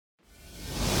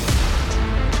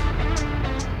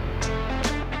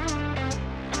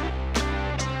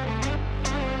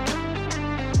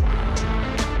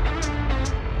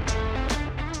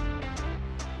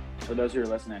those who are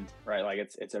listening, right? Like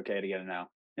it's okay to get a no.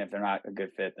 And if they're not a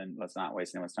good fit, then let's not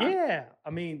waste anyone's time. Yeah, I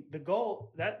mean, the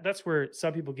goal that's where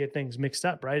some people get things mixed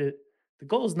up, right? The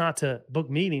goal is not to book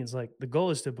meetings. Like the goal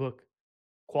is to book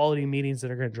quality meetings that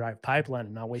are going to drive pipeline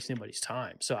and not waste anybody's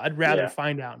time. So I'd rather Yeah.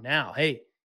 find out now, hey,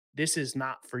 this is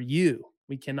not for you.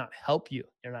 We cannot help you.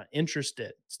 You're not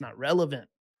interested. It's not relevant,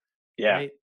 Yeah.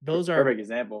 right? Those are Perfect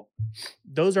example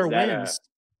those are is that wins.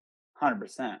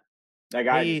 100%. That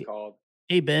guy just Hey, called.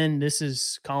 hey Ben, this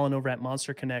is Collin over at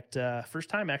Monster Connect. First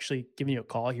time actually giving you a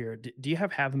call here. Do you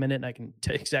have half a minute and I can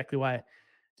tell you exactly why I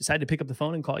decided to pick up the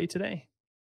phone and call you today?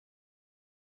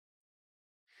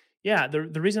 Yeah, the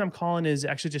reason I'm calling is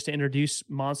actually just to introduce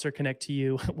Monster Connect to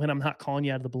you when I'm not calling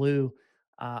you out of the blue.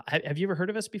 Have you ever heard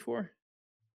of us before?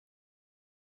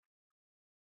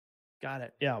 Got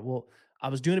it. Yeah. Well, I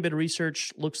was doing a bit of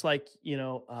research. Looks like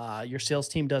your sales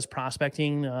team does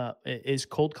prospecting. Is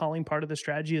cold calling part of the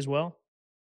strategy as well?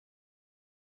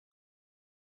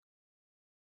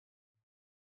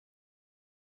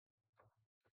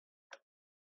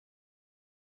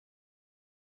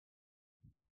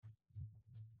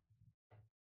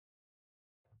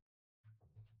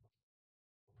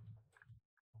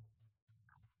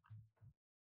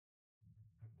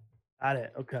 Got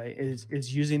it. Okay.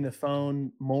 Is using the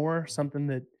phone more something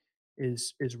that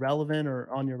is relevant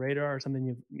or on your radar or something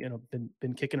you've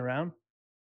been kicking around?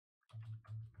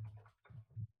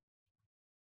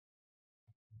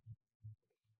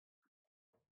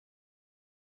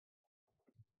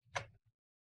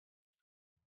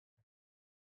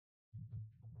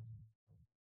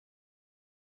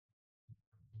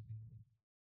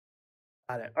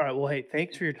 Got it. All right. Well, hey,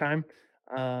 thanks for your time.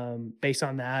 Based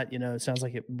on that, it sounds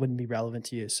like it wouldn't be relevant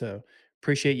to you. So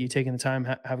appreciate you taking the time.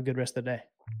 Have a good rest of the day.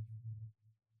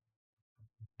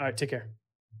 All right. Take care.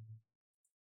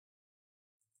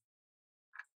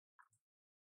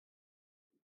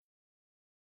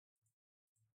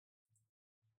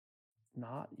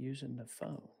 Not using the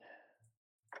phone.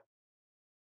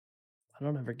 I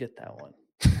don't ever get that one.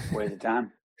 Waste of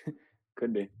time.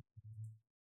 Could be.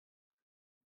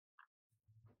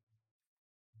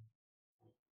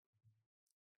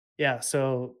 Yeah.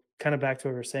 So kind of back to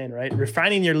what we were saying, right?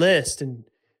 Refining your list and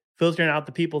filtering out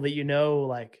the people that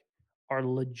like are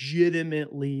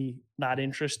legitimately not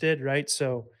interested, right?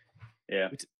 So Yeah.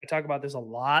 I talk about this a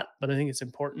lot, but I think it's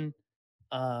important.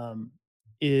 Um,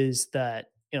 is that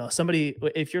somebody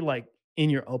if you're like in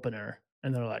your opener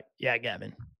and they're like, "Yeah,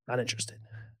 Gavin, not interested,"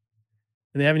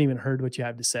 and they haven't even heard what you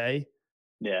have to say,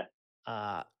 Yeah.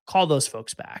 call those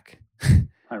folks back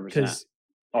 100%. because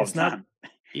All the it's not. time.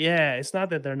 Yeah, it's not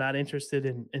that they're not interested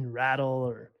in Rattle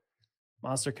or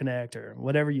Monster Connect or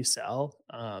whatever you sell.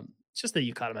 It's just that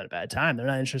you caught them at a bad time. They're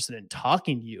not interested in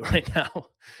talking to you right now.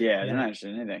 Yeah. You They're know, not interested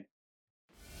in anything.